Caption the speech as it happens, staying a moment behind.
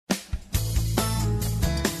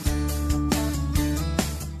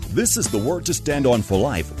This is the Word to Stand On for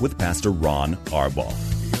Life with Pastor Ron Arbaugh.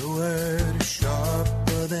 Your word is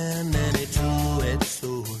sharper than any two-edged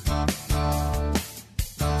sword,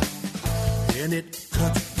 and it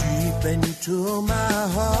cuts deep into my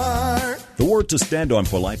heart. The Word to Stand On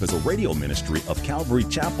for Life is a radio ministry of Calvary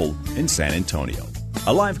Chapel in San Antonio.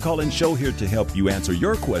 A live call-in show here to help you answer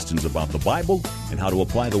your questions about the Bible and how to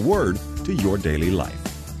apply the Word to your daily life.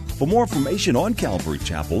 For more information on Calvary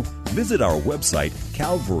Chapel, visit our website,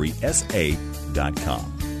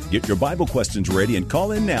 calvarysa.com. Get your Bible questions ready and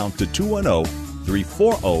call in now to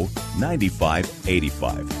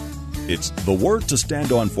 210-340-9585. It's The Word to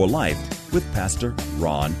Stand On for Life with Pastor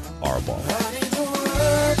Ron Arbaugh.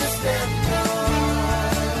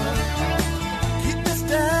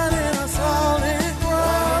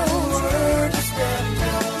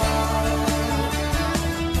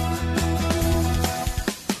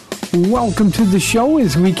 Welcome to the show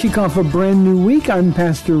as we kick off a brand new week. I'm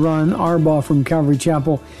Pastor Ron Arbaugh from Calvary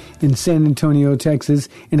Chapel in San Antonio, Texas.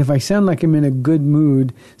 And if I sound like I'm in a good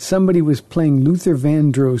mood, somebody was playing Luther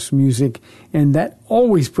Vandross music, and that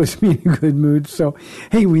always puts me in a good mood. So,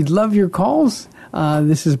 hey, we'd love your calls.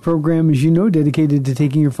 This is a program, as you know, dedicated to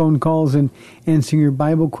taking your phone calls and answering your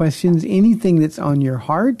Bible questions, anything that's on your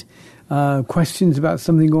heart, questions about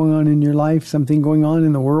something going on in your life, something going on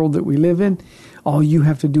in the world that we live in. All you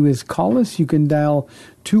have to do is call us. You can dial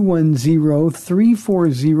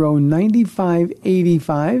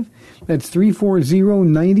 210-340-9585. That's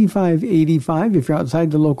 340-9585. If you're outside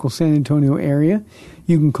the local San Antonio area,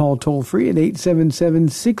 you can call toll-free at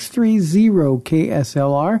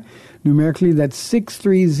 877-630-KSLR. Numerically, that's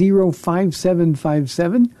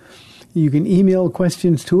 630-5757. You can email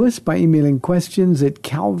questions to us by emailing questions at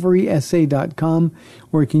calvarysa.com,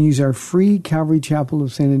 or you can use our free Calvary Chapel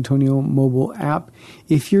of San Antonio mobile app.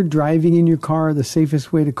 If you're driving in your car, the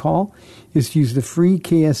safest way to call is to use the free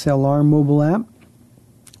KSLR mobile app.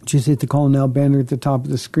 Just hit the Call Now banner at the top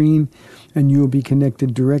of the screen, and you will be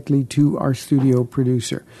connected directly to our studio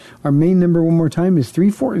producer. Our main number, one more time, is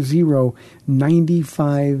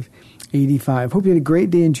 340-9585. Hope you had a great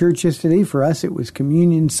day in church yesterday. For us, it was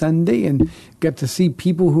Communion Sunday, and got to see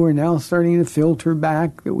people who are now starting to filter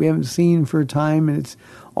back that we haven't seen for a time, and it's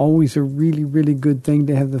always a really, really good thing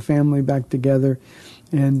to have the family back together.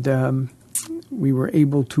 And we were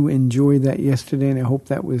able to enjoy that yesterday, and I hope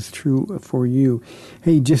that was true for you.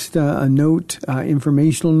 Hey, just a note,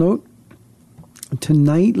 informational note.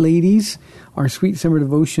 Tonight, ladies, our Sweet Summer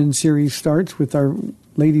Devotion series starts with our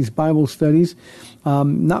ladies' Bible studies.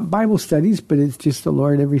 Not Bible studies, but it's just the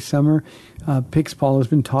Lord every summer picks. Paul has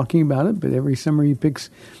been talking about it, but every summer he picks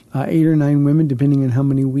 8 or 9 women, depending on how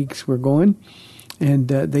many weeks we're going. And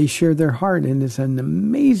they share their heart, and it's an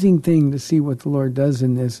amazing thing to see what the Lord does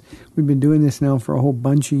in this. We've been doing this now for a whole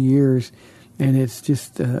bunch of years, and it's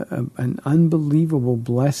just an unbelievable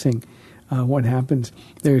blessing. What happens?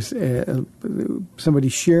 There's somebody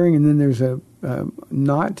sharing, and then there's a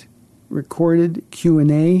not recorded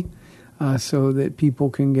Q&A, so that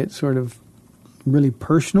people can get sort of really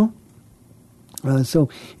personal. So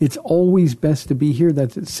it's always best to be here.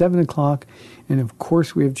 That's at 7 o'clock. And of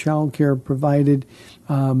course, we have childcare provided.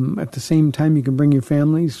 At the same time, you can bring your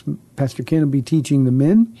families. Pastor Ken will be teaching the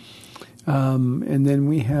men. And then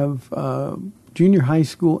we have junior high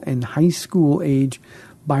school and high school age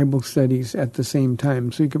Bible studies at the same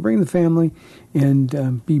time. So you can bring the family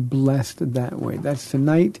and be blessed that way. That's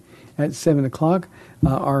tonight at 7 o'clock.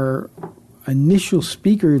 Our initial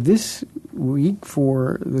speaker this week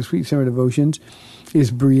for the Sweet Summer Devotions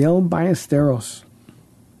is Brielle Ballesteros.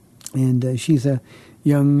 And she's a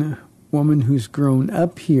young woman who's grown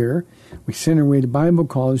up here. We sent her away to Bible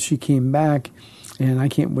college. She came back, and I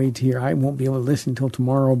can't wait to hear. I won't be able to listen until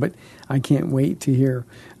tomorrow, but I can't wait to hear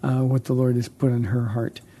what the Lord has put on her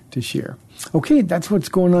heart to share. Okay, that's what's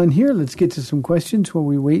going on here. Let's get to some questions while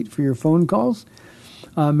we wait for your phone calls.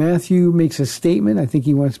 Matthew makes a statement I think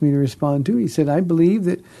he wants me to respond to. He said, I believe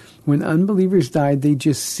that when unbelievers died, they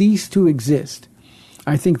just ceased to exist.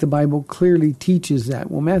 I think the Bible clearly teaches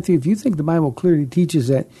that. Well, Matthew, if you think the Bible clearly teaches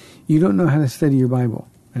that, you don't know how to study your Bible.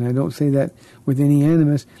 And I don't say that with any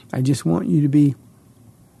animus. I just want you to be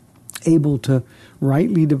able to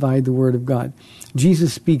rightly divide the Word of God.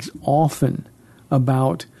 Jesus speaks often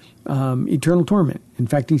about eternal torment. In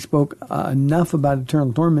fact, he spoke enough about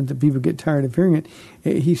eternal torment that people get tired of hearing it.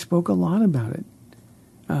 He spoke a lot about it.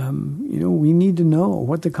 We need to know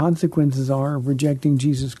what the consequences are of rejecting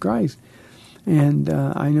Jesus Christ. And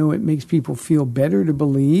I know it makes people feel better to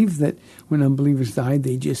believe that when unbelievers died,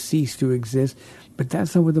 they just ceased to exist. But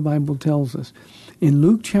that's not what the Bible tells us. In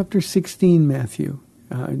Luke chapter 16, Matthew,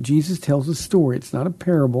 Jesus tells a story. It's not a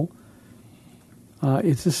parable.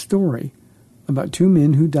 It's a story about two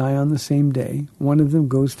men who die on the same day. One of them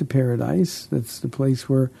goes to paradise. That's the place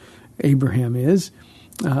where Abraham is.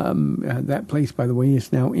 That place, by the way,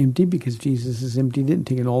 is now empty because Jesus has emptied it and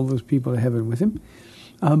taken all those people to heaven with him.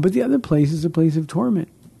 But the other place is a place of torment.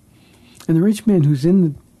 And the rich man who's in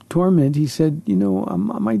the torment, he said,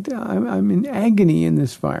 I'm in agony in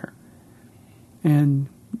this fire. And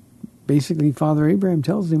basically, Father Abraham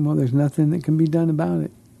tells him, well, there's nothing that can be done about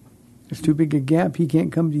it. There's too big a gap. He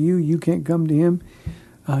can't come to you. You can't come to him.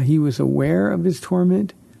 He was aware of his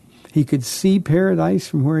torment. He could see paradise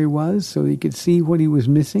from where he was, so he could see what he was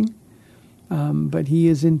missing. But he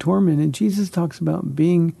is in torment. And Jesus talks about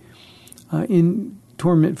being in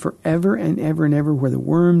torment forever and ever and ever, where the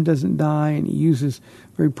worm doesn't die. And he uses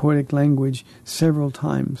very poetic language several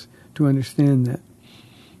times to understand that.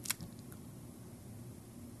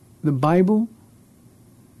 The Bible,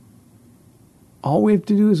 all we have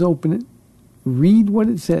to do is open it, read what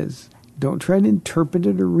it says. Don't try to interpret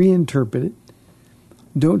it or reinterpret it.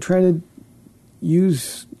 Don't try to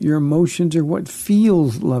use your emotions or what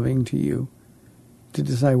feels loving to you to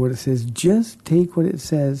decide what it says. Just take what it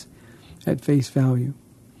says at face value.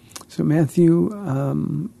 So Matthew,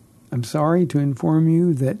 I'm sorry to inform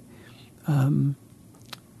you that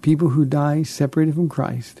people who die separated from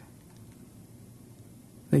Christ,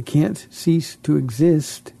 they can't cease to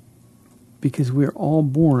exist because we're all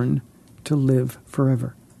born to live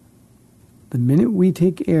forever. The minute we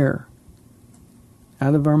take air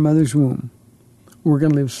out of our mother's womb, we're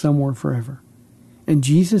going to live somewhere forever. And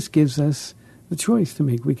Jesus gives us the choice to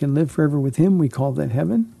make. We can live forever with him, we call that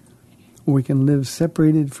heaven. Or we can live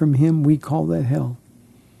separated from him, we call that hell.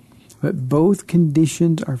 But both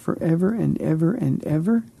conditions are forever and ever and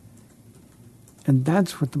ever. And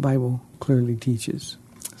that's what the Bible clearly teaches.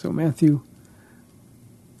 So Matthew,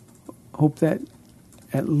 hope that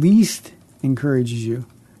at least encourages you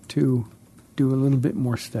to do a little bit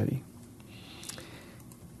more study.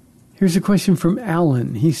 Here's a question from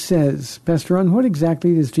Alan. He says, Pastor Ron, what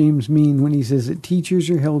exactly does James mean when he says that teachers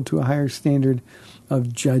are held to a higher standard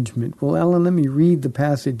of judgment? Well, Alan, let me read the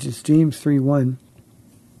passage. It's James 3:1,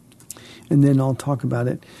 and then I'll talk about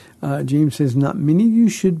it. James says, not many of you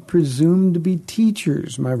should presume to be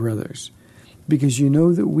teachers, my brothers, because you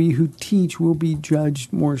know that we who teach will be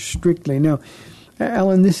judged more strictly. Now,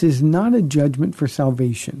 Alan, this is not a judgment for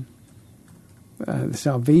salvation.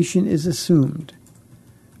 Salvation is assumed.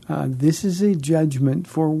 This is a judgment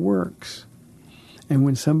for works. And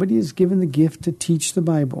when somebody is given the gift to teach the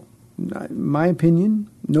Bible, in my opinion,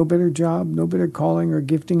 no better job, no better calling or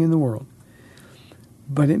gifting in the world.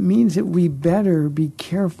 But it means that we better be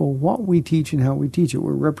careful what we teach and how we teach it.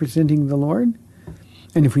 We're representing the Lord.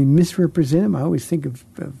 And if we misrepresent him, I always think of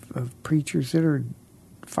preachers that are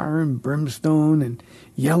fire and brimstone and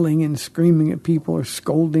yelling and screaming at people or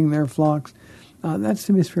scolding their flocks. That's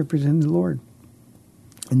to misrepresent the Lord.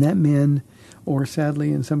 And that men, or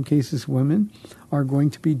sadly in some cases women, are going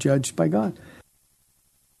to be judged by God.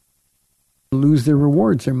 Lose their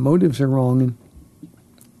rewards. Their motives are wrong, and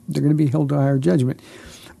they're going to be held to a higher judgment.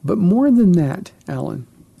 But more than that, Alan,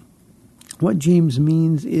 what James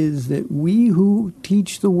means is that we who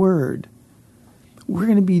teach the Word, we're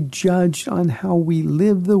going to be judged on how we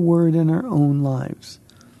live the Word in our own lives.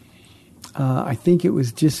 I think it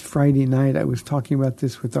was just Friday night I was talking about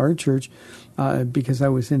this with our church because I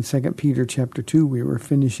was in 2 Peter chapter 2. We were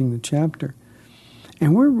finishing the chapter.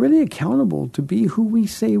 And we're really accountable to be who we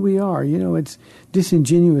say we are. You know, it's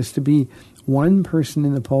disingenuous to be one person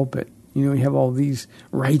in the pulpit. You know, you have all these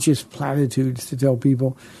righteous platitudes to tell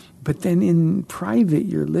people. But then in private,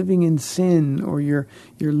 you're living in sin, or you're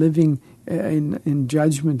living in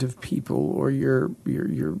judgment of people, or your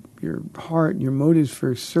heart, your motives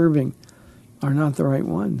for serving are not the right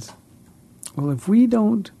ones. Well, if we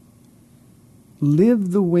don't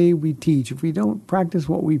live the way we teach, if we don't practice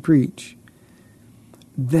what we preach,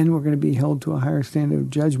 then we're going to be held to a higher standard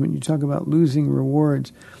of judgment. You talk about losing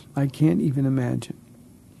rewards. I can't even imagine.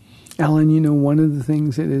 Alan, you know, one of the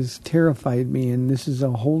things that has terrified me, and this is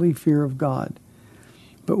a holy fear of God,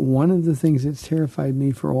 but one of the things that's terrified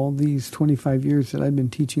me for all these 25 years that I've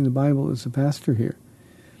been teaching the Bible as a pastor here,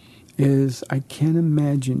 is I can't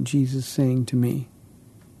imagine Jesus saying to me,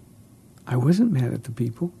 I wasn't mad at the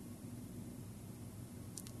people.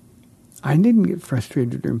 I didn't get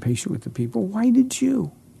frustrated or impatient with the people. Why did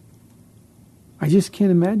you? I just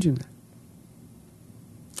can't imagine that.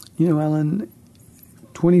 You know, Alan,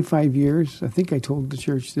 25 years, I think I told the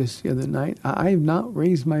church this the other night, I have not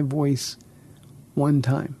raised my voice one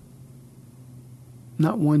time.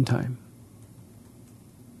 Not one time.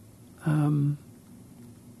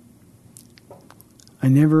 I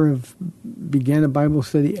never have began a Bible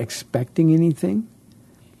study expecting anything.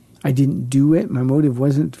 I didn't do it. My motive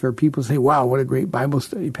wasn't for people to say, wow, what a great Bible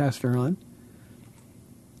study, Pastor Ron.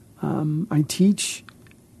 I teach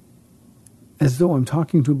as though I'm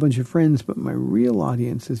talking to a bunch of friends, but my real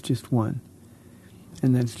audience is just one,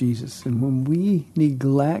 and that's Jesus. And when we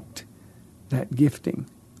neglect that gifting,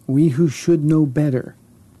 we who should know better,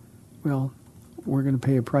 well, we're going to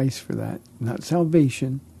pay a price for that. Not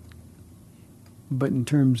salvation, but in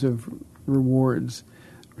terms of rewards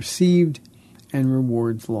received and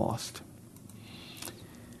rewards lost.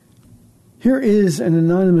 Here is an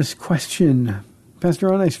anonymous question. Pastor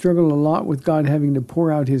Ron, I struggle a lot with God having to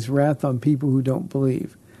pour out his wrath on people who don't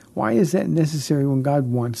believe. Why is that necessary when God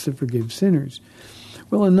wants to forgive sinners?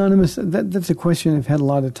 Well, anonymous, that's a question I've had a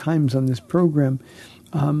lot of times on this program.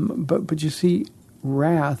 But you see,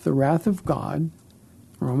 wrath, the wrath of God,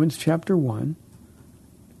 Romans chapter 1,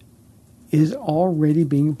 is already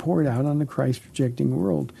being poured out on the Christ-rejecting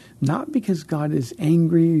world. Not because God is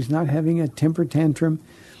angry, he's not having a temper tantrum.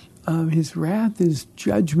 His wrath is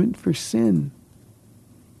judgment for sin.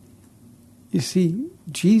 You see,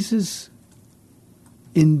 Jesus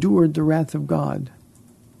endured the wrath of God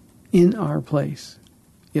in our place.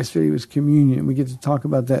 Yesterday was communion, and we get to talk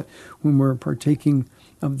about that when we're partaking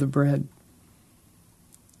of the bread.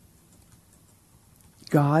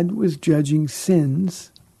 God was judging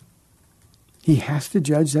sins. He has to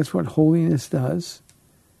judge. That's what holiness does.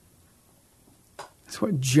 That's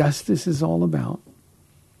what justice is all about.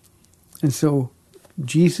 And so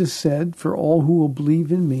Jesus said, for all who will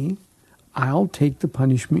believe in me, I'll take the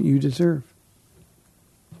punishment you deserve.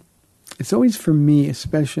 It's always for me,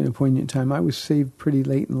 especially in a poignant time. I was saved pretty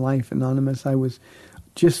late in life, anonymous. I was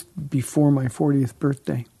just before my 40th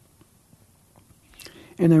birthday.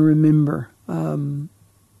 And I remember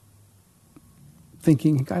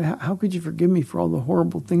thinking, God, how could you forgive me for all the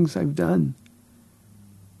horrible things I've done?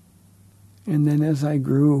 And then as I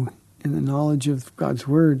grew in the knowledge of God's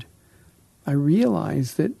Word, I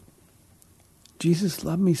realized that Jesus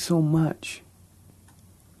loved me so much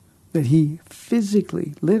that he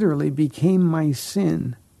physically, literally became my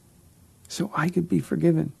sin so I could be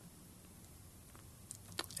forgiven.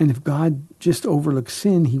 And if God just overlooked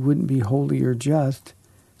sin, he wouldn't be holy or just.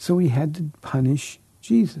 So he had to punish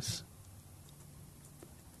Jesus.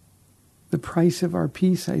 The price of our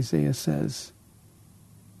peace, Isaiah says,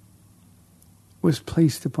 was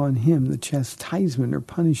placed upon him. The chastisement or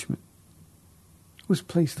punishment was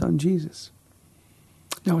placed on Jesus.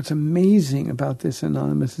 Now, what's amazing about this,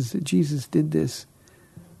 anonymous, is that Jesus did this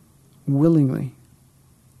willingly.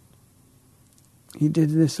 He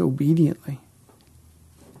did this obediently.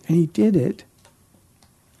 And he did it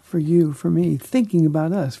for you, for me, thinking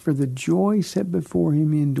about us. For the joy set before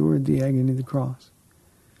him, he endured the agony of the cross.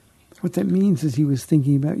 What that means is he was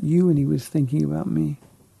thinking about you and he was thinking about me.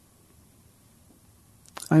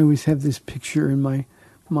 I always have this picture in my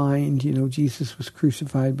mind, Jesus was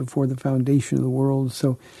crucified before the foundation of the world.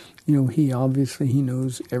 So, he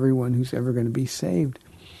knows everyone who's ever going to be saved.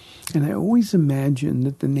 And I always imagine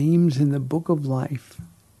that the names in the book of life,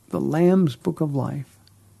 the Lamb's book of life,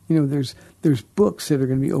 there's books that are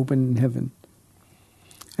going to be opened in heaven.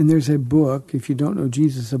 And there's a book, if you don't know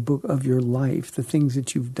Jesus, a book of your life, the things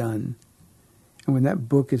that you've done. And when that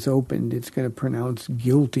book is opened, it's going to pronounce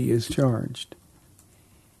guilty as charged.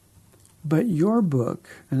 But your book,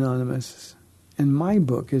 anonymous, and my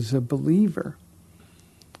book as a believer,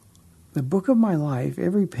 the book of my life,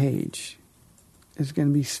 every page is going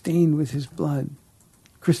to be stained with his blood.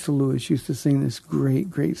 Crystal Lewis used to sing this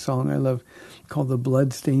great, great song I love called The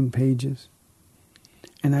Blood-Stained Pages.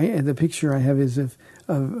 And the picture I have is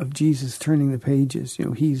of Jesus turning the pages.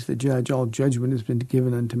 He's the judge. All judgment has been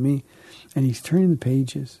given unto me. And he's turning the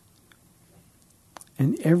pages.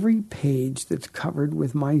 And every page that's covered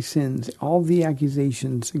with my sins, all the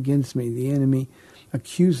accusations against me, the enemy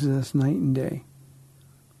accuses us night and day.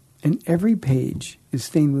 And every page is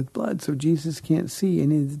stained with blood, so Jesus can't see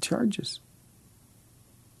any of the charges.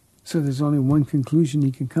 So there's only one conclusion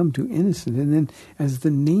he can come to, innocent. And then as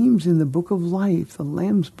the names in the book of life, the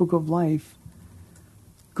Lamb's book of life,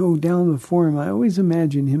 go down before him, I always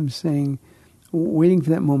imagine him saying, waiting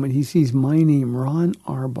for that moment, he sees my name, Ron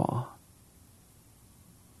Arbaugh.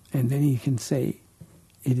 And then he can say,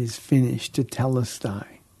 it is finished, to telestai.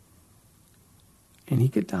 And he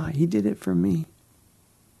could die. He did it for me.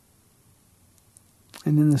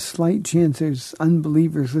 And in the slight chance there's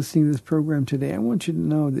unbelievers listening to this program today, I want you to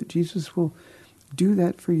know that Jesus will do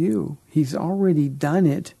that for you. He's already done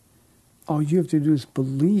it. All you have to do is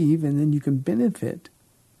believe, and then you can benefit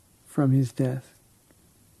from his death.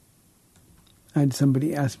 I had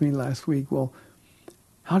somebody ask me last week, well,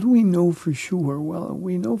 How do we know for sure? Well,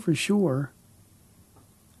 we know for sure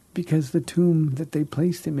because the tomb that they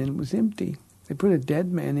placed him in was empty. They put a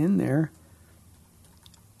dead man in there,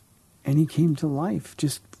 and he came to life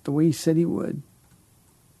just the way he said he would.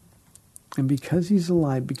 And because he's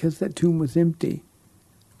alive, because that tomb was empty,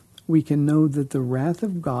 we can know that the wrath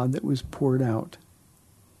of God that was poured out,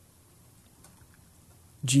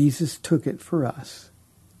 Jesus took it for us,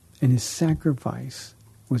 and his sacrifice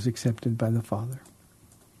was accepted by the Father.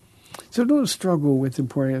 So don't struggle with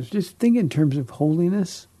importance. Just think in terms of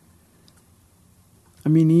holiness. I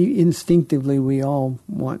mean, instinctively, we all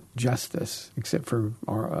want justice, except for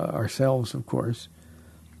ourselves, of course.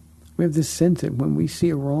 We have this sense that when we see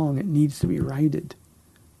a wrong, it needs to be righted.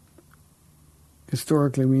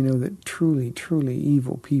 Historically, we know that truly, truly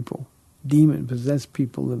evil people, demon-possessed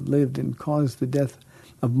people have lived and caused the death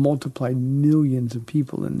of multiplied millions of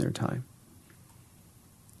people in their time.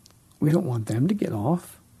 We don't want them to get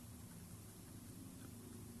off.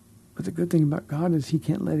 But the good thing about God is he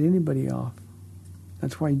can't let anybody off.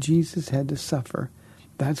 That's why Jesus had to suffer.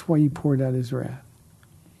 That's why he poured out his wrath.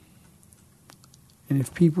 And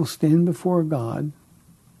if people stand before God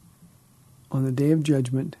on the day of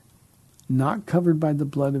judgment, not covered by the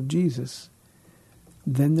blood of Jesus,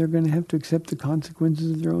 then they're going to have to accept the consequences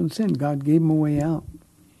of their own sin. God gave them a way out.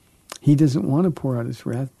 He doesn't want to pour out his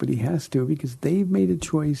wrath, but he has to because they've made a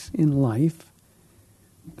choice in life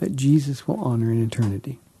that Jesus will honor in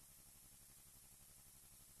eternity.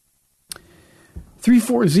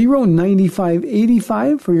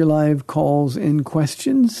 340-9585 for your live calls and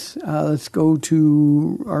questions. Let's go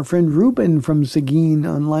to our friend Ruben from Seguin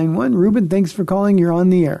on line 1. Ruben, thanks for calling. You're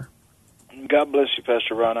on the air. God bless you,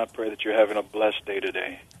 Pastor Ron. I pray that you're having a blessed day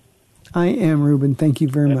today. I am, Ruben. Thank you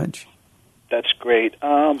very much. That's great.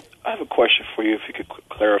 I have a question for you, if you could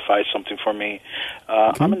clarify something for me.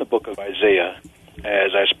 Okay. I'm in the book of Isaiah,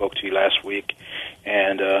 as I spoke to you last week,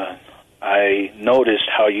 and I noticed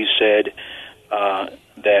how you said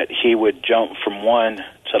that he would jump from one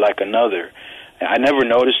to like another. I never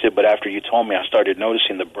noticed it, but after you told me, I started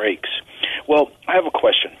noticing the breaks. Well, I have a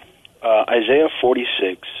question. Isaiah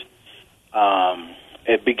 46,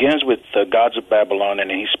 it begins with the gods of Babylon,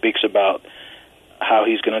 and he speaks about how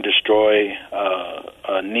he's going to destroy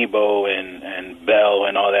Nebo and Bel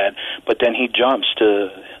and all that. But then he jumps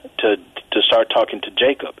to start talking to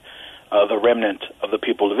Jacob, the remnant of the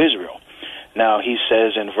people of Israel. Now he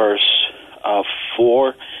says in verse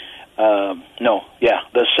 4,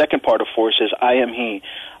 the second part of 4 says, I am he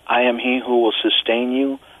who will sustain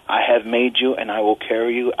you. I have made you, and I will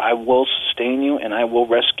carry you. I will sustain you, and I will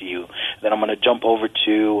rescue you. Then I'm going to jump over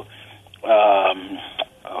to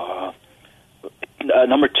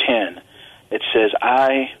number 10. It says,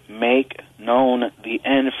 I make known the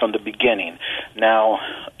end from the beginning. Now,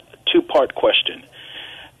 two-part question.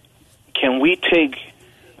 Can we take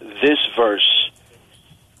this verse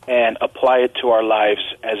and apply it to our lives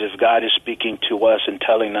as if God is speaking to us and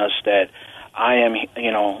telling us that I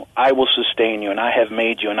will sustain you, and I have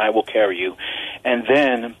made you, and I will carry you? And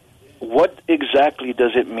then, what exactly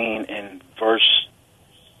does it mean in verse,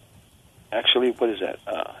 actually, what is that?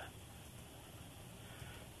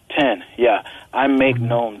 10, yeah. I make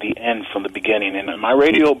known the end from the beginning. And my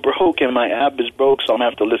radio broke, and my app is broke, so I'm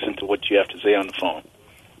going to have to listen to what you have to say on the phone.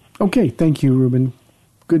 Okay, thank you, Ruben.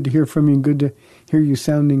 Good to hear from you, and good to hear you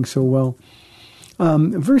sounding so well.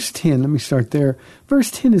 Verse 10, let me start there.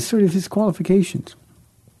 Verse 10 is sort of his qualifications.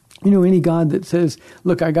 You know, any God that says,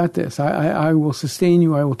 look, I got this. I will sustain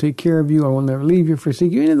you. I will take care of you. I will never leave you,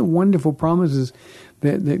 forsake you. Any of the wonderful promises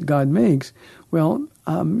that God makes. Well,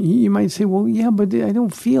 you might say, well, yeah, but I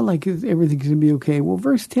don't feel like everything's going to be okay. Well,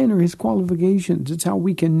 verse 10 are his qualifications. It's how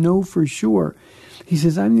we can know for sure. He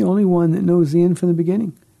says, I'm the only one that knows the end from the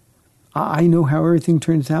beginning. I know how everything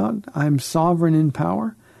turns out. I'm sovereign in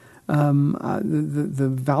power.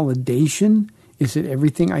 The validation is that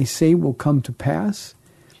everything I say will come to pass.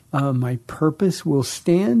 My purpose will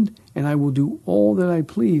stand, and I will do all that I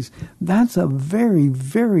please. That's a very,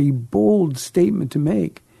 very bold statement to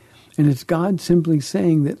make. And it's God simply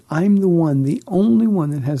saying that I'm the one, the only one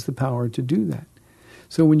that has the power to do that.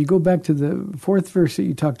 So when you go back to the 4th verse that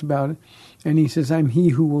you talked about, and he says, I'm he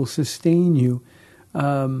who will sustain you.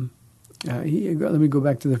 Let me go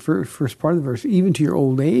back to the first part of the verse. Even to your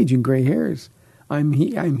old age and gray hairs, I'm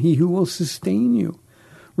he who will sustain you.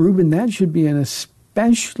 Reuben, that should be an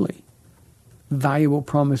especially valuable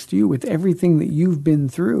promise to you with everything that you've been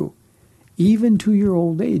through. Even to your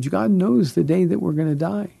old age. God knows the day that we're going to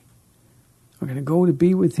die. We're going to go to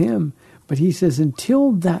be with him. But he says,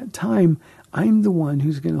 until that time, I'm the one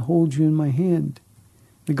who's going to hold you in my hand.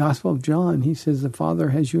 the Gospel of John, he says, the Father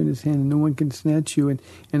has you in his hand and no one can snatch you,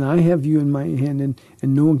 and I have you in my hand and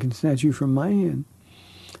no one can snatch you from my hand.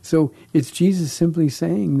 So it's Jesus simply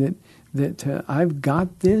saying that I've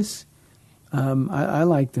got this. I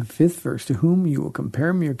like the 5th verse. To whom you will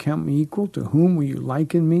compare me or count me equal? To whom will you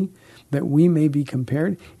liken me, that we may be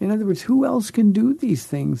compared? In other words, who else can do these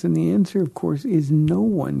things? And the answer, of course, is no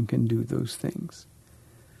one can do those things.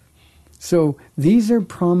 So these are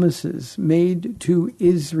promises made to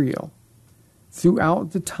Israel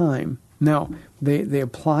throughout the time. Now, they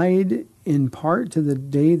applied in part to the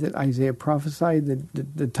day that Isaiah prophesied,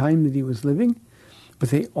 the time that he was living, but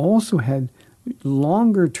they also had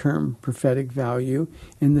longer-term prophetic value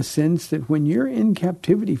in the sense that when you're in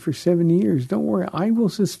captivity for 70 years, don't worry, I will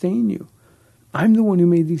sustain you. I'm the one who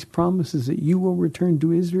made these promises that you will return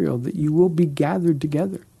to Israel, that you will be gathered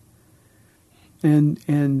together.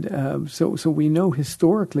 So we know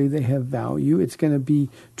historically they have value. It's going to be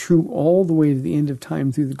true all the way to the end of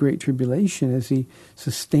time through the Great Tribulation as he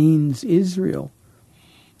sustains Israel.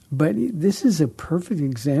 But this is a perfect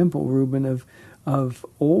example, Reuben, of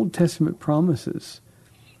Old Testament promises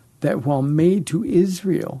that while made to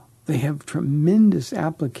Israel, they have tremendous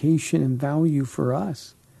application and value for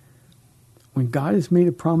us. When God has made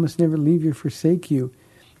a promise never leave you or forsake you,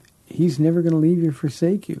 he's never going to leave you or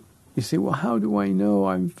forsake you. You say, well, how do I know?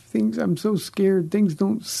 I'm so scared. Things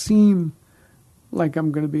don't seem like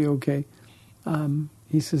I'm going to be okay.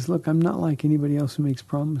 He says, look, I'm not like anybody else who makes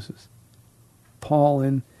promises. Paul,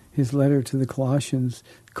 in his letter to the Colossians,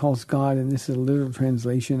 calls God, and this is a literal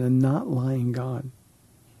translation, a not lying God.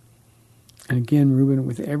 And again, Reuben,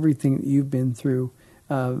 with everything that you've been through,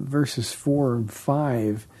 verses 4 and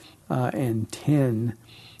 5 and 10,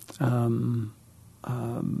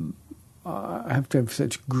 have to have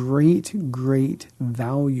such great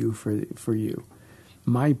value for you.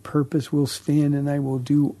 My purpose will stand, and I will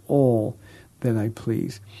do all that I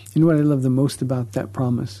please. You know what I love the most about that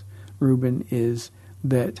promise, Reuben, is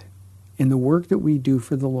that in the work that we do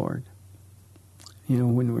for the Lord,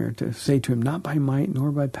 when we're to say to him, not by might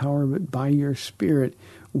nor by power, but by your Spirit,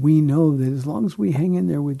 we know that as long as we hang in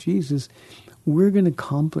there with Jesus, we're going to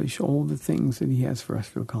accomplish all the things that he has for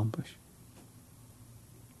us to accomplish.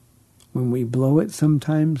 When we blow it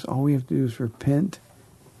sometimes, all we have to do is repent.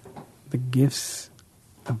 The gifts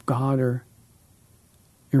of God are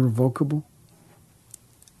irrevocable.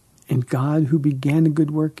 And God, who began a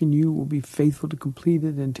good work in you, will be faithful to complete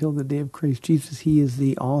it until the day of Christ Jesus. He is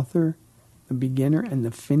the author, the beginner, and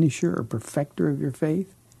the finisher or perfecter of your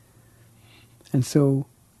faith. And so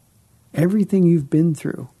everything you've been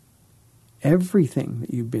through,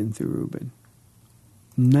 Reuben,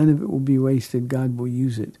 none of it will be wasted. God will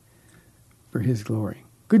use it for his glory.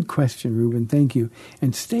 Good question, Reuben. Thank you.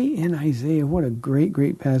 And stay in Isaiah. What a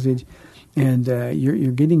great passage. And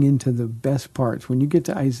you're getting into the best parts. When you get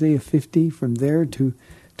to Isaiah 50, from there to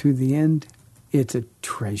the end, it's a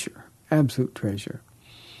treasure, absolute treasure.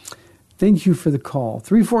 Thank you for the call.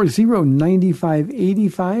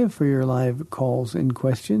 340-9585 for your live calls and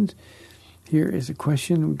questions. Here is a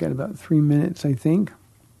question. We've got about 3 minutes, I think.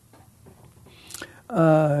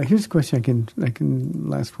 Here's a question. I can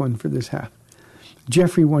last one for this half.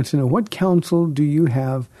 Jeffrey wants to know, what counsel do you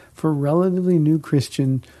have for a relatively new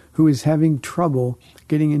Christian who is having trouble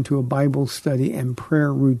getting into a Bible study and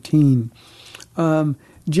prayer routine?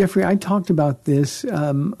 Jeffrey, I talked about this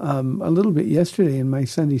a little bit yesterday in my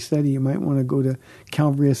Sunday study. You might want to go to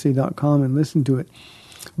calvarysa.com and listen to it.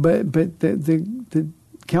 But the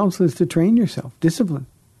counsel is to train yourself, discipline.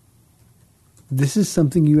 This is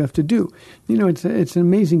something you have to do. It's an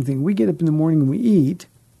amazing thing. We get up in the morning and we eat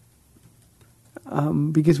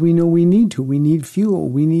because we know we need to. We need fuel.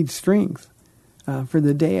 We need strength for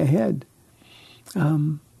the day ahead.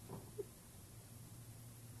 The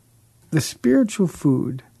spiritual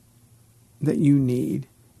food that you need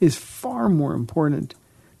is far more important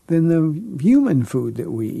than the human food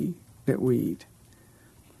that we eat.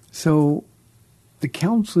 So the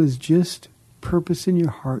counsel is just purpose in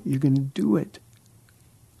your heart. You're going to do it.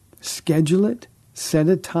 Schedule it. Set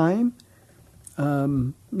a time.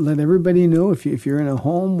 Let everybody know if you're in a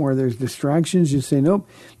home where there's distractions, just say, nope,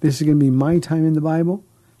 this is going to be my time in the Bible.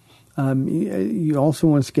 You also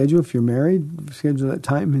want to schedule, if you're married, schedule that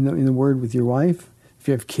time in the Word with your wife. If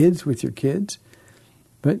you have kids, with your kids.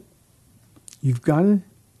 But you've got to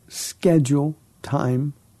schedule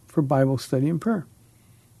time for Bible study and prayer.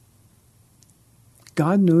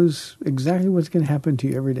 God knows exactly what's going to happen to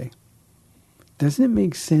you every day. Doesn't it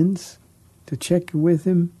make sense to check with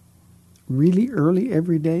him really early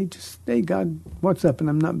every day? Just, hey, God, what's up? And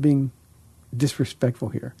I'm not being disrespectful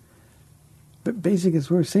here. But basically, it's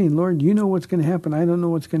what we're saying, Lord, you know what's going to happen. I don't know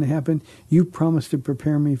what's going to happen. You promised to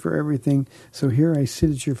prepare me for everything. So here I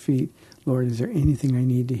sit at your feet. Lord, is there anything I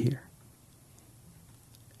need to hear?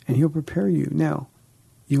 And he'll prepare you. Now,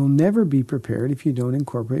 you'll never be prepared if you don't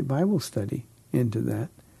incorporate Bible study into that.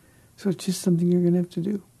 So it's just something you're going to have to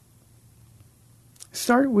do.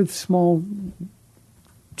 Start with small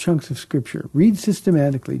chunks of Scripture. Read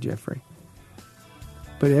systematically, Jeffrey.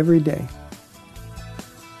 But every day.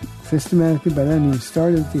 Systematically, by that I mean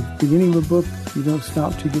start at the beginning of a book. You don't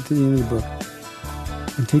stop till you get to the end of the book.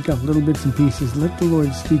 And take off little bits and pieces. Let the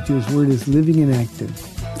Lord speak to you. His word is living and active.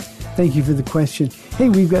 Thank you for the question. Hey,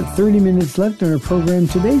 we've got 30 minutes left on our program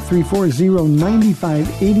today.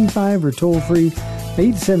 340-9585 or toll free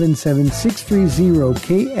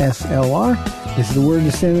 877-630-KSLR. This is the Word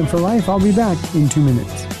to Stand On for Life. I'll be back in 2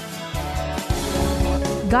 minutes.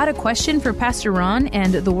 Got a question for Pastor Ron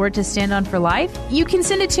and the Word to Stand On for Life? You can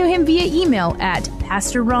send it to him via email at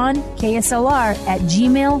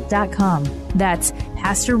pastorronksLR@gmail.com. That's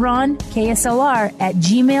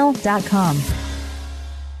pastorronksLR@gmail.com.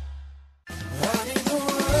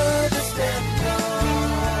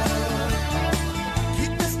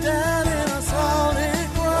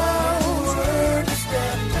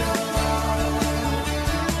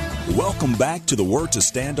 Welcome back to the Word to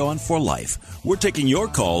Stand On for Life. We're taking your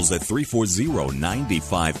calls at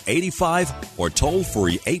 340-9585 or toll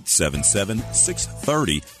free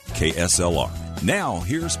 877-630-KSLR. Now,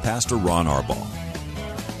 here's Pastor Ron Arbaugh.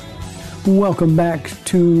 Welcome back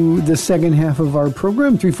to the second half of our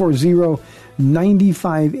program,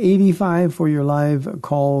 340-9585 for your live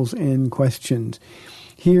calls and questions.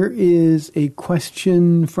 Here is a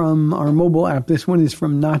question from our mobile app. This one is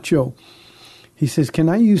from Nacho. He says, can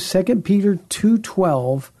I use 2 Peter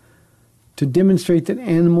 2:12 to demonstrate that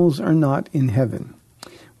animals are not in heaven?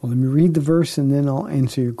 Well, let me read the verse and then I'll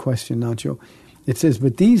answer your question, Nacho. It says,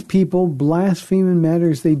 but these people blaspheme in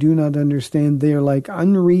matters they do not understand. They are like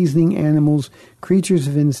unreasoning animals, creatures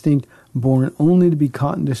of instinct, born only to be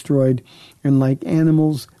caught and destroyed. And like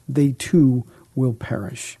animals, they too will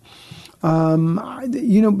perish.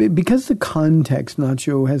 Because the context,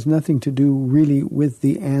 Nacho, has nothing to do really with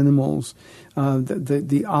the animals,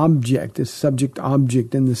 the object, the subject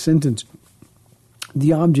object in the sentence.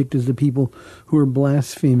 The object is the people who are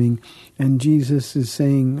blaspheming, and Jesus is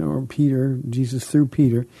saying, or Jesus through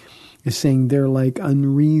Peter, is saying they're like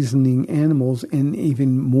unreasoning animals, and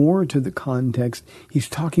even more to the context, he's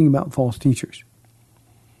talking about false teachers.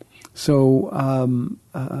 So,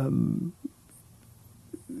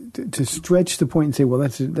 to stretch the point and say, well,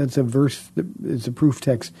 that's a verse that is a proof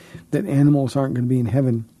text that animals aren't going to be in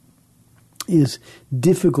heaven is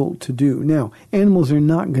difficult to do. Now, animals are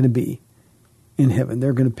not going to be in heaven.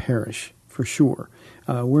 They're going to perish for sure.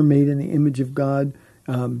 We're made in the image of God.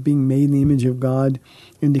 Being made in the image of God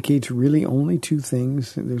indicates really only two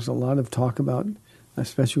things. There's a lot of talk about,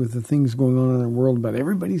 especially with the things going on in our world, about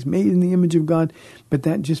everybody's made in the image of God. But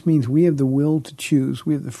that just means we have the will to choose.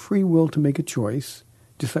 We have the free will to make a choice.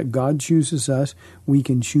 Just like God chooses us, we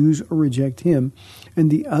can choose or reject Him.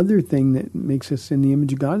 And the other thing that makes us in the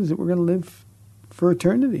image of God is that we're going to live for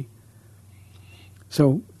eternity.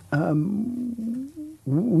 So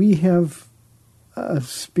we have a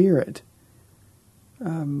spirit.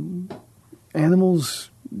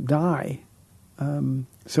 Animals die.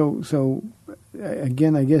 So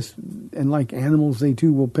again, I guess, and like animals, they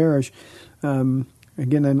too will perish. Again,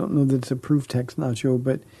 I don't know that it's a proof text, Nacho,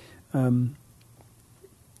 but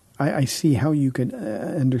I see how you could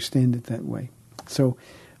understand it that way. So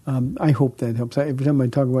I hope that helps. Every time I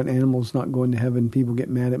talk about animals not going to heaven, people get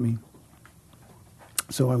mad at me.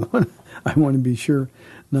 So I want to be sure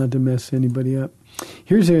not to mess anybody up.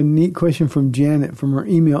 Here's a neat question from Janet from our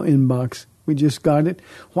email inbox. We just got it.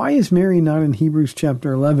 Why is Mary not in Hebrews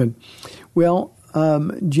chapter 11? Well,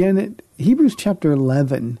 Janet, Hebrews chapter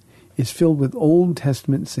 11 is filled with Old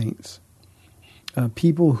Testament saints,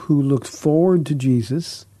 people who looked forward to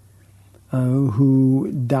Jesus,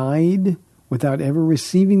 who died without ever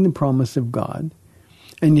receiving the promise of God,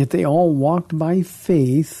 and yet they all walked by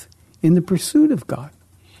faith in the pursuit of God.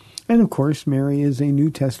 And of course, Mary is a New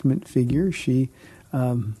Testament figure. She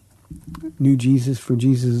knew Jesus for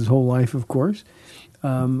Jesus' whole life, of course.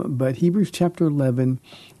 But Hebrews chapter 11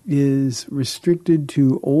 is restricted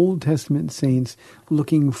to Old Testament saints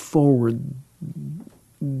looking forward.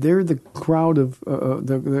 They're the crowd of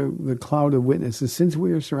the cloud of witnesses. Since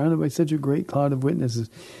we are surrounded by such a great cloud of witnesses,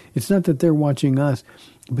 it's not that they're watching us,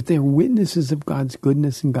 but they're witnesses of God's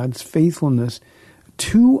goodness and God's faithfulness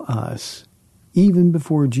to us, even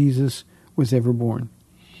before Jesus was ever born.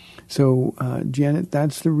 So, Janet,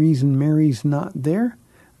 that's the reason Mary's not there.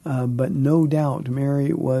 but no doubt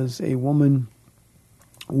Mary was a woman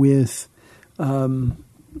with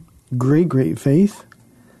great faith.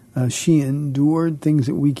 She endured things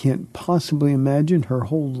that we can't possibly imagine. Her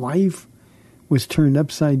whole life was turned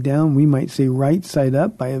upside down, we might say right side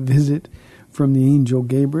up, by a visit from the angel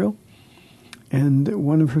Gabriel. And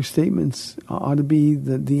one of her statements ought to be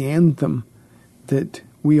the anthem that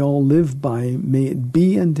we all live by. May it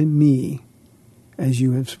be unto me as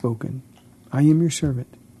you have spoken. I am your servant.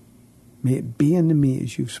 May it be unto me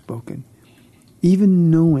as you've spoken. Even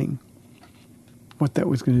knowing what that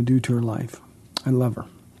was going to do to her life. I love her.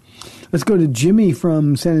 Let's go to Jimmy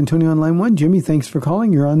from San Antonio on line 1. Jimmy, thanks for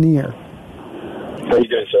calling. You're on the air. How you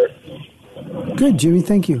doing, sir? Good, Jimmy.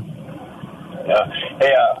 Thank you.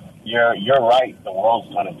 Hey, you're right. The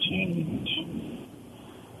world's going to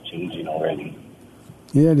changing already.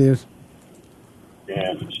 Yeah, it is.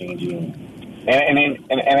 Yeah, it's changing. And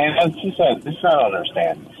as you said, this I don't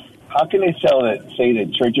understand. How can they say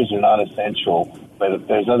that churches are not essential, but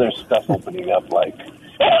there's other stuff opening up like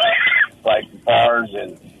bars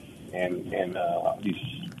and these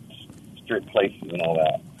strip places and all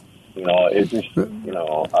that? You know, it's just, you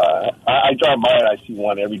know, I drive by and I see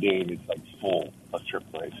one every day and it's like full of strip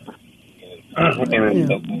places.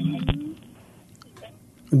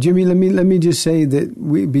 Jimmy, let me just say that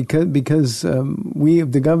because we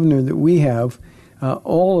have the governor that we have,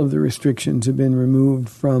 all of the restrictions have been removed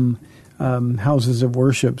from houses of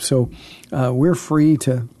worship. So we're free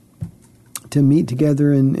to meet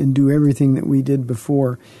together and do everything that we did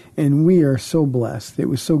before. And we are so blessed. It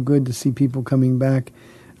was so good to see people coming back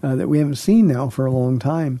that we haven't seen now for a long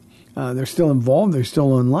time. They're still involved. They're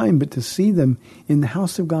still online. But to see them in the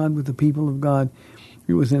house of God with the people of God,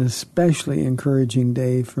 it was an especially encouraging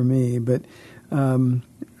day for me. But, all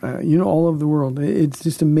over the world, it's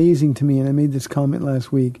just amazing to me. And I made this comment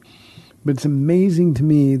last week. But it's amazing to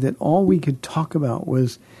me that all we could talk about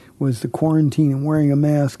was the quarantine and wearing a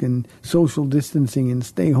mask and social distancing and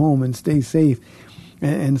stay home and stay safe.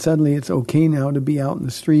 And suddenly it's okay now to be out in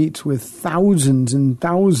the streets with thousands and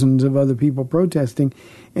thousands of other people protesting,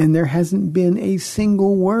 and there hasn't been a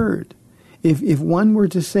single word. If one were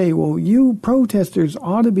to say, well, you protesters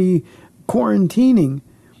ought to be quarantining,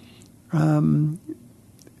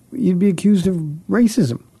 you'd be accused of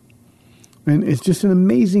racism. And it's just an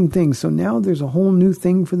amazing thing. So now there's a whole new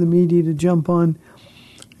thing for the media to jump on,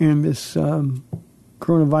 and this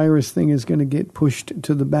coronavirus thing is going to get pushed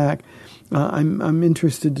to the back. I'm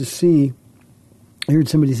interested to see. I heard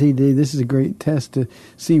somebody say today, this is a great test to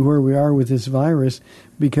see where we are with this virus,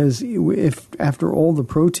 because if after all the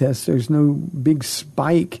protests there's no big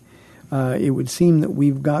spike, it would seem that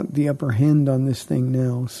we've got the upper hand on this thing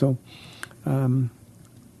now. So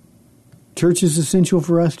church is essential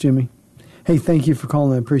for us, Jimmy. Hey, thank you for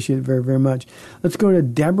calling. I appreciate it very, very much. Let's go to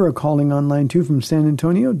Deborah calling on line 2 from San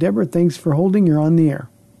Antonio. Deborah, thanks for holding. You're on the air.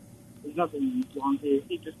 There's nothing wrong here.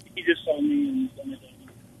 He just saw me and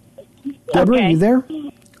Deborah, okay. You there?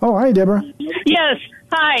 Oh, hi, Deborah. Yes.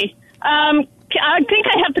 Hi. I think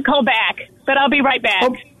I have to call back, but I'll be right back.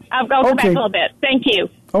 Oh, I'll go back a little bit. Thank you.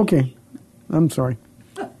 Okay. I'm sorry.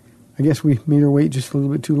 I guess we made her wait just a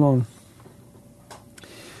little bit too long.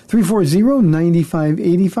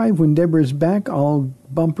 340-9585. When Deborah's back, I'll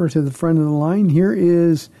bump her to the front of the line. Here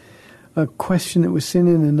is a question that was sent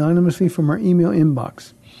in anonymously from our email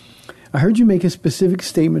inbox. I heard you make a specific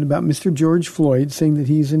statement about Mr. George Floyd, saying that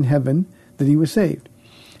he's in heaven, that he was saved.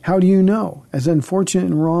 How do you know? As unfortunate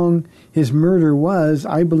and wrong his murder was,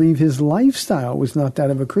 I believe his lifestyle was not that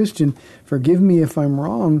of a Christian. Forgive me if I'm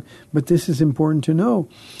wrong, but this is important to know.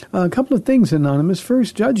 A couple of things, Anonymous.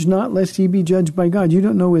 First, judge not, lest ye be judged by God. You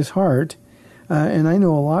don't know his heart. And I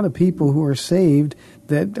know a lot of people who are saved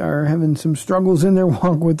that are having some struggles in their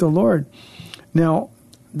walk with the Lord. Now,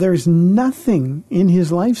 there's nothing in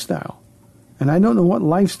his lifestyle. And I don't know what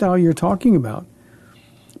lifestyle you're talking about,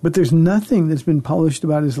 but there's nothing that's been published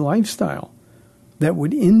about his lifestyle that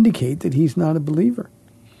would indicate that he's not a believer.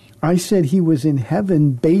 I said he was in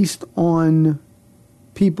heaven based on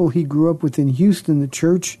people he grew up with in Houston, the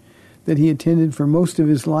church that he attended for most of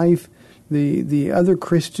his life, the other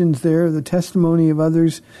Christians there, the testimony of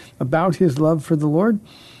others about his love for the Lord.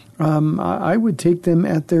 I would take them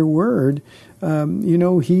at their word.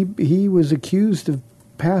 He was accused of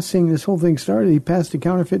passing, this whole thing started, he passed a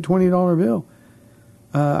counterfeit $20 bill.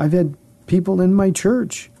 I've had people in my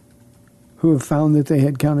church who have found that they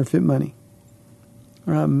had counterfeit money.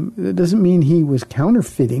 That doesn't mean he was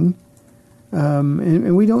counterfeiting,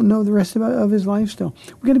 and we don't know the rest of his lifestyle.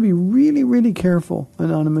 We've got to be really, really careful,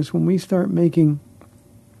 Anonymous, when we start making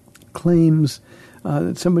claims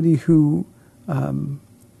that somebody who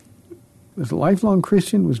was a lifelong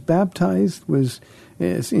Christian, was baptized, was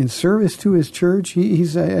in service to his church.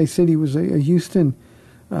 I said he was a Houston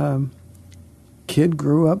kid,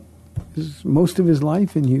 grew up most of his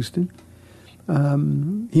life in Houston.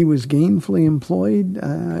 He was gainfully employed.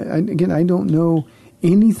 Again, I don't know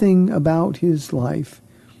anything about his life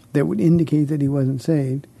that would indicate that he wasn't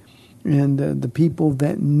saved. And the people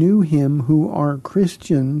that knew him who are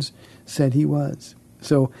Christians said he was.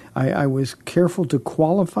 So I was careful to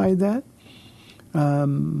qualify that.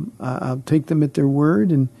 I'll take them at their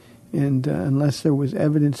word, and unless there was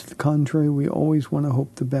evidence to the contrary, we always want to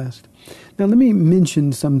hope the best. Now, let me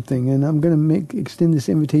mention something, and I'm going to extend this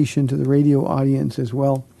invitation to the radio audience as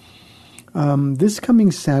well. This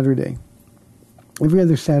coming Saturday, every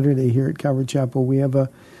other Saturday here at Calvary Chapel, we have a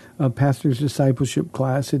pastor's discipleship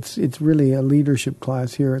class. It's really a leadership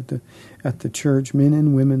class here at the church. Men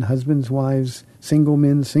and women, husbands, wives, single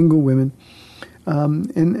men, single women.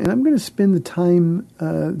 And I'm going to spend the time,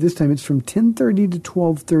 this time it's from 10:30 to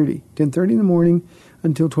 12:30. 10:30 in the morning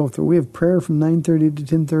until 12:30. We have prayer from 9:30 to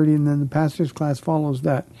 10:30, and then the pastor's class follows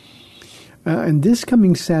that. And this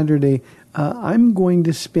coming Saturday, I'm going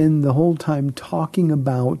to spend the whole time talking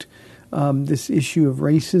about this issue of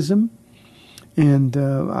racism. And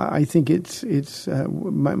I think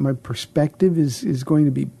my perspective is going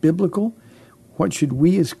to be biblical. What should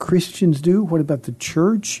we as Christians do? What about the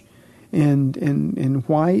church? And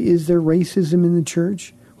why is there racism in the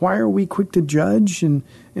church? Why are we quick to judge? I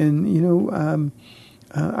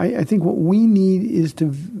think what we need is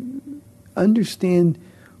to understand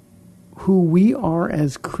who we are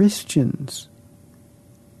as Christians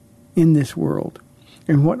in this world,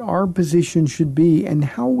 and what our position should be, and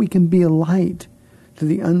how we can be a light to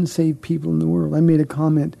the unsaved people in the world. I made a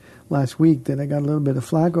comment last week that I got a little bit of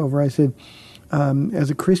flack over. I said, as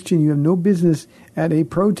a Christian, you have no business at a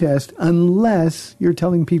protest unless you're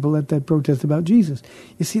telling people at that protest about Jesus.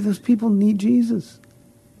 You see, those people need Jesus.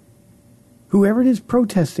 Whoever it is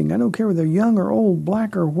protesting, I don't care whether they're young or old,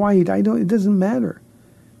 black or white, it doesn't matter.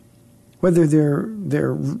 Whether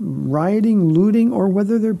they're rioting, looting, or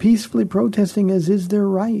whether they're peacefully protesting, as is their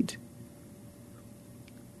right.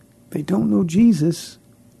 They don't know Jesus.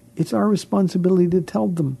 It's our responsibility to tell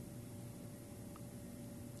them.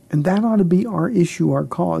 And that ought to be our issue, our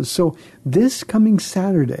cause. So this coming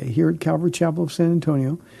Saturday here at Calvary Chapel of San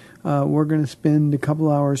Antonio, we're going to spend a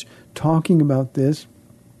couple hours talking about this.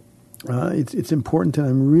 It's important that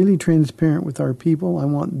I'm really transparent with our people. I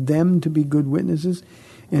want them to be good witnesses.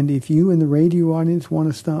 And if you in the radio audience want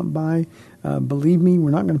to stop by, believe me,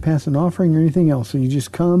 we're not going to pass an offering or anything else. So you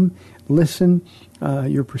just come, listen.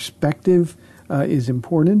 Your perspective is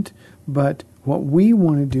important, but what we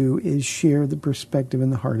want to do is share the perspective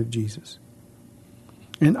and the heart of Jesus.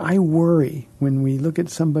 And I worry when we look at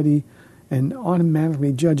somebody and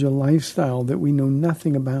automatically judge a lifestyle that we know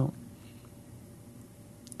nothing about.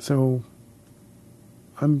 So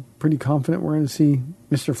I'm pretty confident we're going to see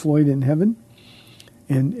Mr. Floyd in heaven.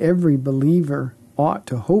 And every believer ought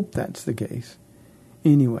to hope that's the case.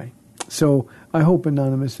 Anyway, so I hope,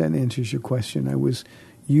 Anonymous, that answers your question. I was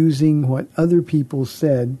using what other people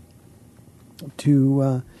said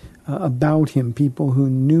to about him, people who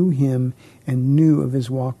knew him and knew of his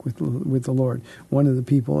walk with the Lord. One of the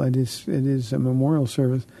people at his memorial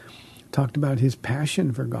service talked about his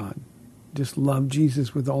passion for God, just loved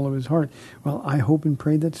Jesus with all of his heart. Well, I hope and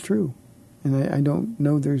pray that's true, and I don't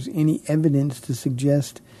know there's any evidence to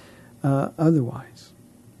suggest otherwise.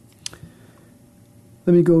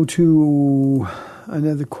 Let me go to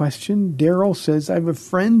another question. Daryl says, I have a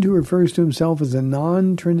friend who refers to himself as a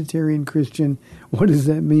non-Trinitarian Christian. What does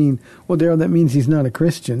that mean? Well, Daryl, that means he's not a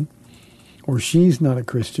Christian, or she's not a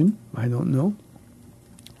Christian. I don't know.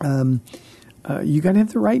 You got to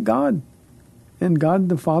have the right God. And God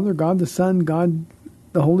the Father, God the Son, God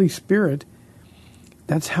the Holy Spirit.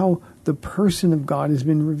 That's how the person of God has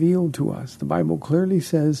been revealed to us. The Bible clearly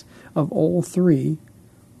says of all three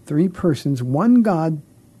persons, one God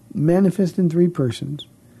manifest in three persons.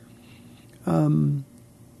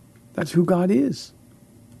 That's who God is.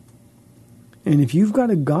 And if you've got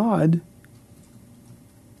a God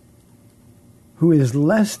who is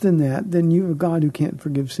less than that, then you have a God who can't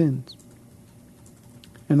forgive sins.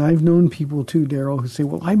 And I've known people too, Daryl, who say,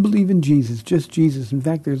 well, I believe in Jesus, just Jesus. In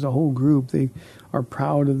fact, there's a whole group. They are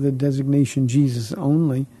proud of the designation Jesus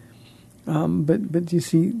only. But you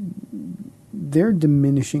see, they're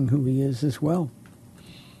diminishing who he is as well.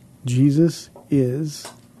 Jesus is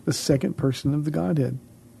the second person of the Godhead.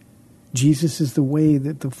 Jesus is the way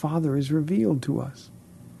that the Father is revealed to us.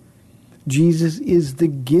 Jesus is the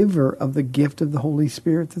giver of the gift of the Holy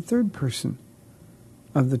Spirit, the third person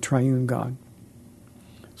of the triune God.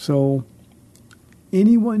 So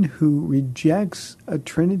anyone who rejects a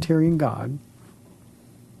Trinitarian God,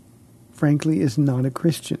 frankly, is not a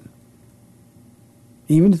Christian.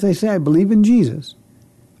 Even if they say, I believe in Jesus,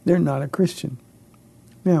 they're not a Christian.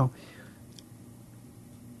 Now,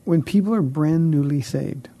 when people are brand newly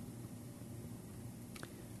saved,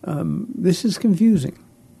 this is confusing.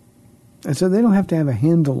 And so they don't have to have a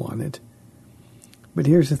handle on it. But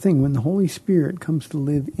here's the thing. When the Holy Spirit comes to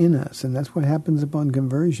live in us, and that's what happens upon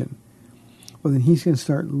conversion, well, then he's going to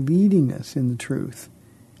start leading us in the truth.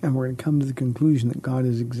 And we're going to come to the conclusion that God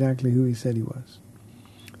is exactly who he said he was.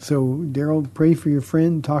 So, Daryl, pray for your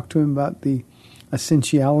friend. Talk to him about the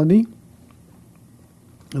essentiality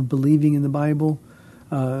of believing in the Bible,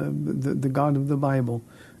 the God of the Bible,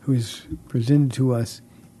 who is presented to us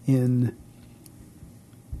in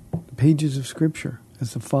the pages of Scripture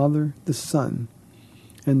as the Father, the Son,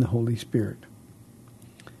 and the Holy Spirit.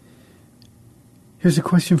 Here's a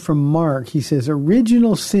question from Mark. He says,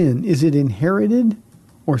 original sin, is it inherited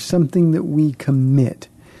or something that we commit?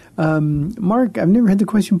 Mark, I've never had the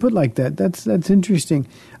question put like that. That's interesting.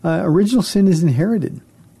 Original sin is inherited.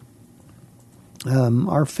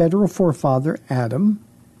 Our federal forefather, Adam,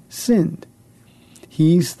 sinned.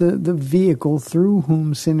 He's the vehicle through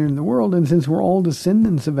whom sin entered the world. And since we're all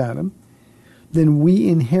descendants of Adam, then we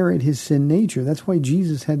inherit his sin nature. That's why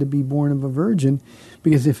Jesus had to be born of a virgin,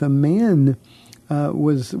 because if a man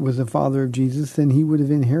was a father of Jesus, then he would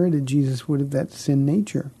have inherited, Jesus would have that sin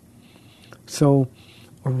nature. So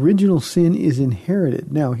original sin is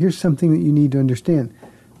inherited. Now, here's something that you need to understand.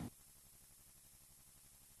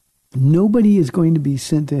 Nobody is going to be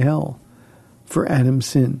sent to hell for Adam's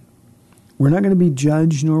sin. We're not going to be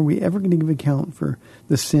judged, nor are we ever going to give account for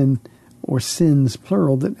the sin or sins,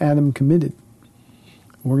 plural, that Adam committed.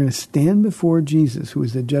 We're going to stand before Jesus, who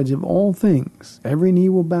is the judge of all things. Every knee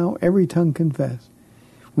will bow, every tongue confess.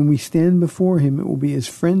 When we stand before him, it will be as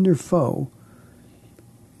friend or foe.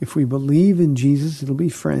 If we believe in Jesus, it'll be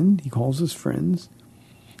friend. He calls us friends.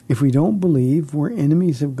 If we don't believe, we're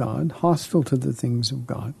enemies of God, hostile to the things of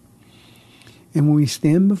God. And when we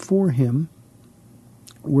stand before him,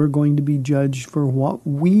 we're going to be judged for what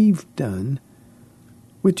we've done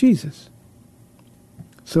with Jesus.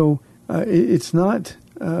 So it's not,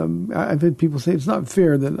 I've had people say it's not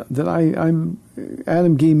fair that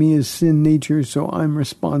Adam gave me his sin nature, so I'm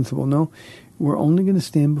responsible. No, we're only going to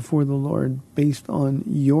stand before the Lord based on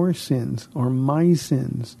your sins or my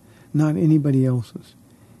sins, not anybody else's.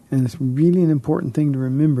 And it's really an important thing to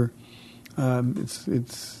remember.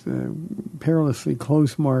 It's perilously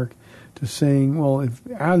close, Mark, to saying, well, if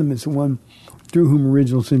Adam is the one through whom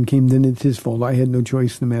original sin came, then it's his fault. I had no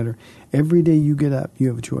choice in the matter. Every day you get up, you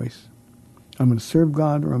have a choice. I'm going to serve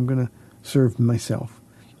God or I'm going to serve myself.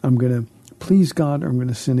 I'm going to please God or I'm going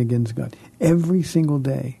to sin against God. Every single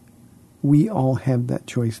day, we all have that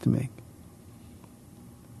choice to make.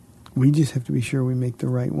 We just have to be sure we make the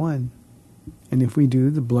right one. And if we do,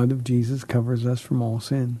 the blood of Jesus covers us from all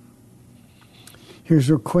sin. Here's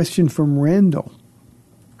a question from Randall.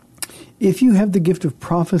 If you have the gift of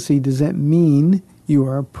prophecy, does that mean you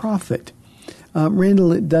are a prophet?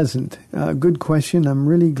 Randall, it doesn't. Good question. I'm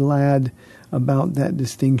really glad about that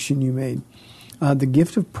distinction you made. The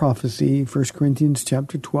gift of prophecy, 1 Corinthians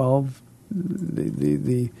chapter 12,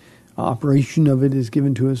 the operation of it is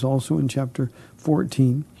given to us also in chapter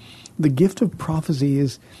 14. The gift of prophecy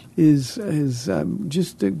is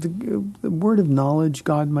just the word of knowledge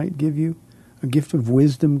God might give you, a gift of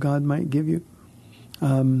wisdom God might give you.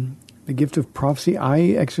 The gift of prophecy, I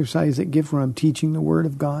exercise that gift when I'm teaching the Word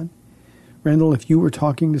of God. Randall, if you were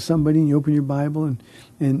talking to somebody and you open your Bible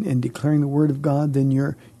and declaring the Word of God, then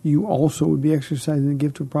you also would be exercising the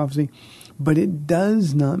gift of prophecy. But it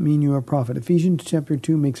does not mean you are a prophet. Ephesians chapter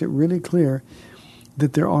 2 makes it really clear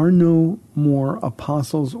that there are no more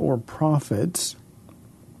apostles or prophets.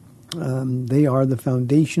 They are the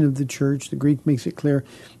foundation of the church. The Greek makes it clear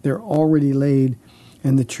they're already laid,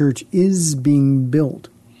 and the church is being built.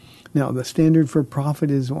 Now, the standard for a prophet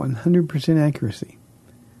is 100% accuracy.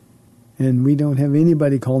 And we don't have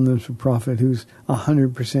anybody calling them a prophet who's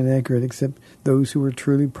 100% accurate except those who are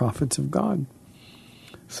truly prophets of God.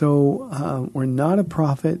 So we're not a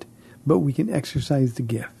prophet, but we can exercise the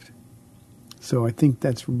gift. So I think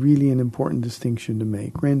that's really an important distinction to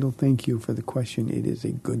make. Randall, thank you for the question. It is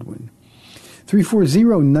a good one.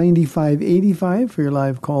 340-9585 for your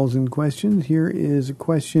live calls and questions. Here is a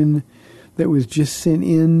question that was just sent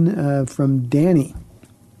in from Danny.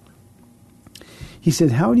 He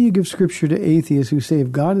said, how do you give scripture to atheists who say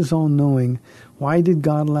if God is all-knowing, why did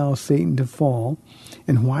God allow Satan to fall?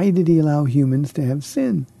 And why did he allow humans to have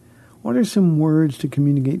sin? What are some words to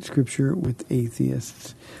communicate Scripture with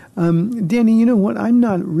atheists? Danny, you know what? I'm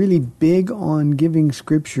not really big on giving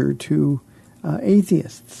Scripture to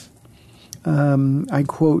atheists. I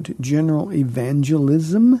quote general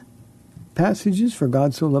evangelism passages. For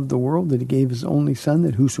God so loved the world that he gave his only Son,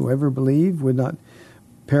 that whosoever believed would not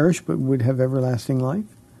perish but would have everlasting life.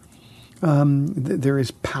 There is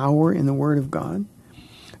power in the Word of God.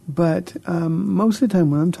 But most of the time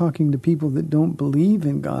when I'm talking to people that don't believe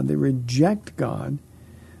in God, they reject God,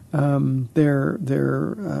 they're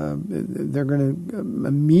going to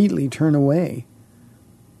immediately turn away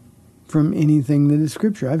from anything that is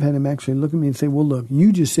Scripture. I've had him actually look at me and say, well, look,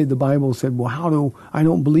 you just said the Bible said, well, I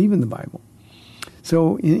don't believe in the Bible.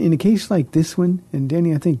 So in a case like this one, and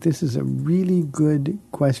Danny, I think this is a really good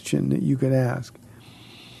question that you could ask.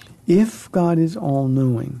 If God is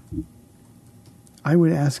all-knowing, I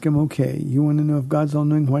would ask him, okay, you want to know if God's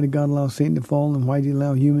all-knowing, why did God allow Satan to fall, and why did he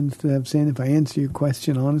allow humans to have sin? If I answer your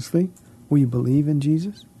question honestly, will you believe in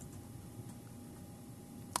Jesus?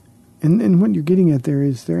 And what you're getting at there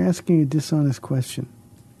is they're asking a dishonest question.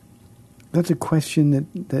 That's a question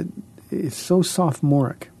that is so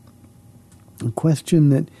sophomoric, a question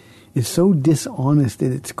that is so dishonest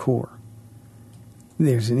at its core.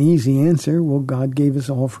 There's an easy answer. Well, God gave us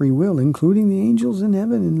all free will, including the angels in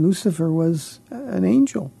heaven, and Lucifer was an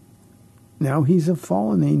angel. Now he's a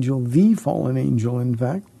fallen angel, the fallen angel, in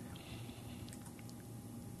fact.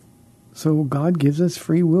 So God gives us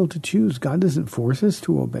free will to choose. God doesn't force us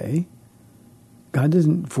to obey. God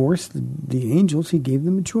doesn't force the angels. He gave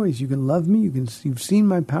them a choice. You can love me. You've seen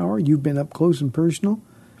my power. You've been up close and personal.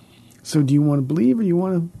 So do you want to believe or do you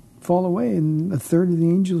want to fall away? And a third of the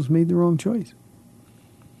angels made the wrong choice.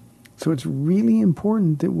 So it's really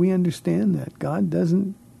important that we understand that. God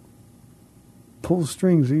doesn't pull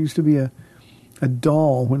strings. There used to be a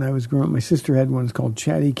doll when I was growing up. My sister had one. It's called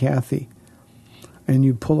Chatty Cathy. And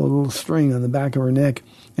you pull a little string on the back of her neck,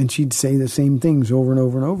 and she'd say the same things over and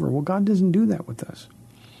over and over. Well, God doesn't do that with us.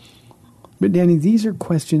 But, Danny, these are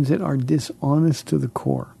questions that are dishonest to the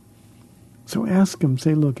core. So ask him.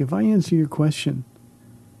 Say, look, if I answer your question,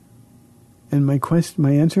 and my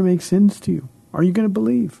answer makes sense to you, are you going to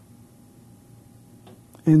believe?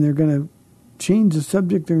 And they're going to change the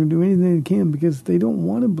subject. They're going to do anything they can because they don't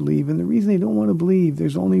want to believe. And the reason they don't want to believe,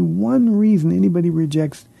 there's only one reason anybody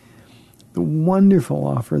rejects the wonderful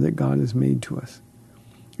offer that God has made to us.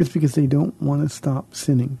 It's because they don't want to stop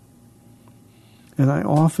sinning. And I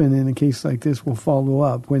often, in a case like this, will follow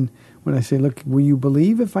up when I say, look, will you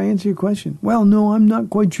believe if I answer your question? Well, no, I'm not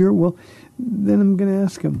quite sure. Well, then I'm going to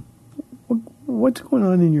ask him, what's going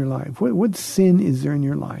on in your life? What sin is there in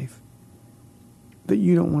your life that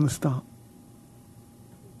you don't want to stop?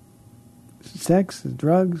 Sex,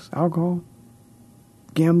 drugs, alcohol,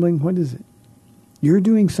 gambling, what is it? You're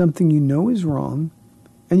doing something you know is wrong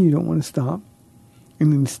and you don't want to stop.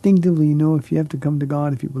 And instinctively you know if you have to come to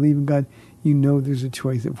God, if you believe in God, you know there's a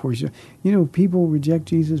choice that forces you. You know, people reject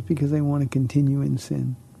Jesus because they want to continue in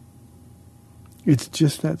sin. It's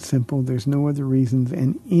just that simple. There's no other reasons,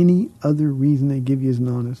 and any other reason they give you isn't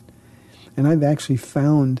honest. And I've actually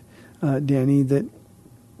found, Danny, that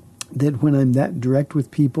when I'm that direct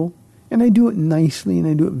with people, and I do it nicely and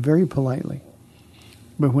I do it very politely,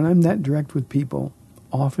 but when I'm that direct with people,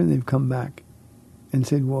 often they've come back and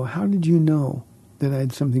said, well, how did you know that I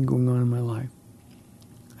had something going on in my life?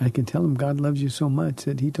 I can tell them God loves you so much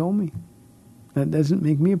that he told me. That doesn't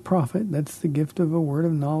make me a prophet. That's the gift of a word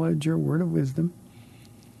of knowledge or a word of wisdom.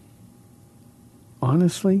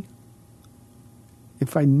 Honestly,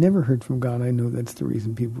 if I never heard from God, I know that's the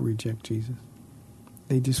reason people reject Jesus.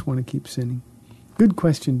 They just want to keep sinning. Good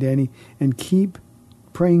question, Danny. And keep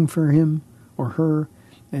praying for him or her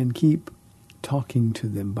and keep talking to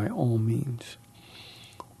them by all means.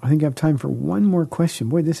 I think I have time for one more question.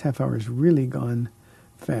 Boy, this half hour has really gone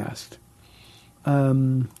fast.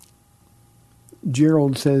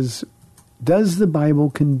 Gerald says, does the Bible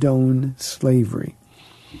condone slavery?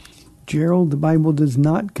 Gerald, the Bible does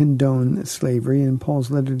not condone slavery. In Paul's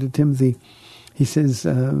letter to Timothy, he says,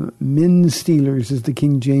 men stealers is the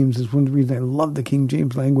King James. Is one of the reasons I love the King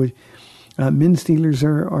James language. Men stealers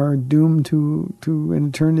are doomed to an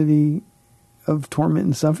eternity of torment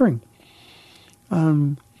and suffering.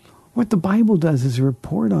 What the Bible does is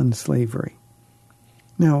report on slavery.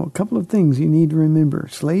 Now, a couple of things you need to remember.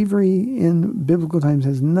 Slavery in biblical times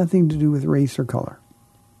has nothing to do with race or color.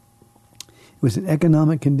 It was an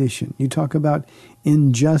economic condition. You talk about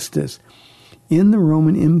injustice. In the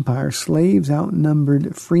Roman Empire, slaves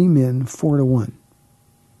outnumbered free men 4-1.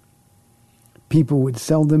 People would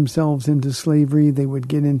sell themselves into slavery. They would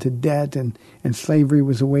get into debt, and slavery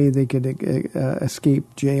was a way they could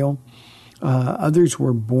escape jail. Others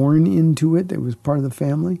were born into it. It was part of the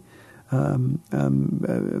family. A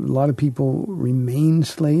lot of people remained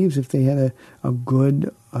slaves if they had a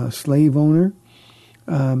good slave owner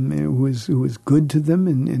who was good to them,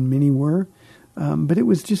 and many were. But it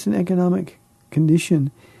was just an economic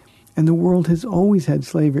condition. And the world has always had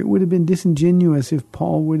slavery. It would have been disingenuous if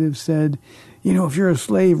Paul would have said, if you're a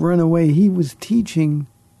slave, run away. He was teaching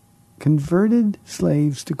converted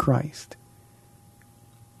slaves to Christ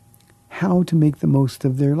how to make the most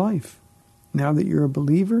of their life. Now that you're a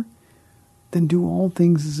believer, then do all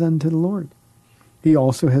things as unto the Lord. He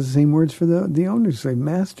also has the same words for the owners, say,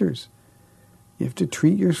 masters. You have to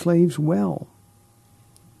treat your slaves well.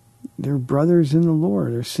 They're brothers in the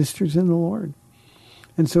Lord, or sisters in the Lord.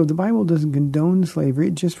 And so the Bible doesn't condone slavery,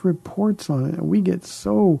 it just reports on it. And we get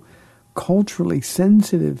so culturally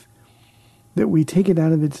sensitive that we take it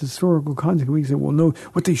out of its historical context. We say, well, no,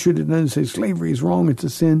 what they should have done is say slavery is wrong, it's a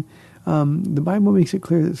sin. The Bible makes it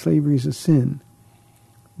clear that slavery is a sin.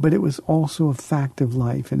 But it was also a fact of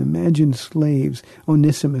life. And imagine slaves.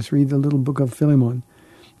 Onesimus, read the little book of Philemon.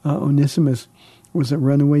 Onesimus was a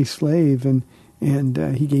runaway slave, and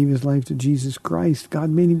he gave his life to Jesus Christ. God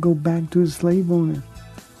made him go back to his slave owner.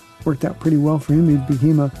 Worked out pretty well for him. He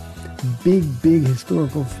became a big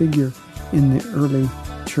historical figure in the early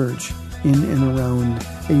church in and around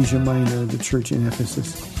Asia Minor, the church in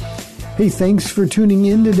Ephesus. Hey, thanks for tuning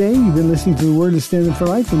in today. You've been listening to The Word is Standing for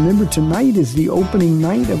Life. Remember, tonight is the opening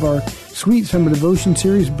night of our Sweet Summer Devotion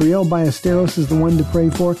series. Brielle Ballesteros is the one to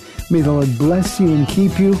pray for. May the Lord bless you and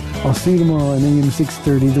keep you. I'll see you tomorrow on AM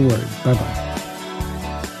 630, The Word. Bye-bye.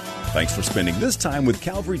 Thanks for spending this time with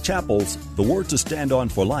Calvary Chapel's The Word to Stand On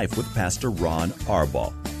for Life with Pastor Ron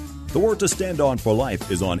Arbaugh. The Word to Stand On for Life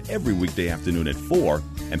is on every weekday afternoon at 4,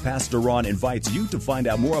 and Pastor Ron invites you to find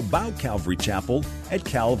out more about Calvary Chapel at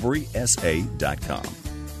calvarysa.com.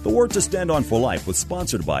 The Word to Stand On for Life was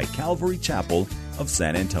sponsored by Calvary Chapel of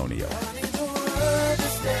San Antonio.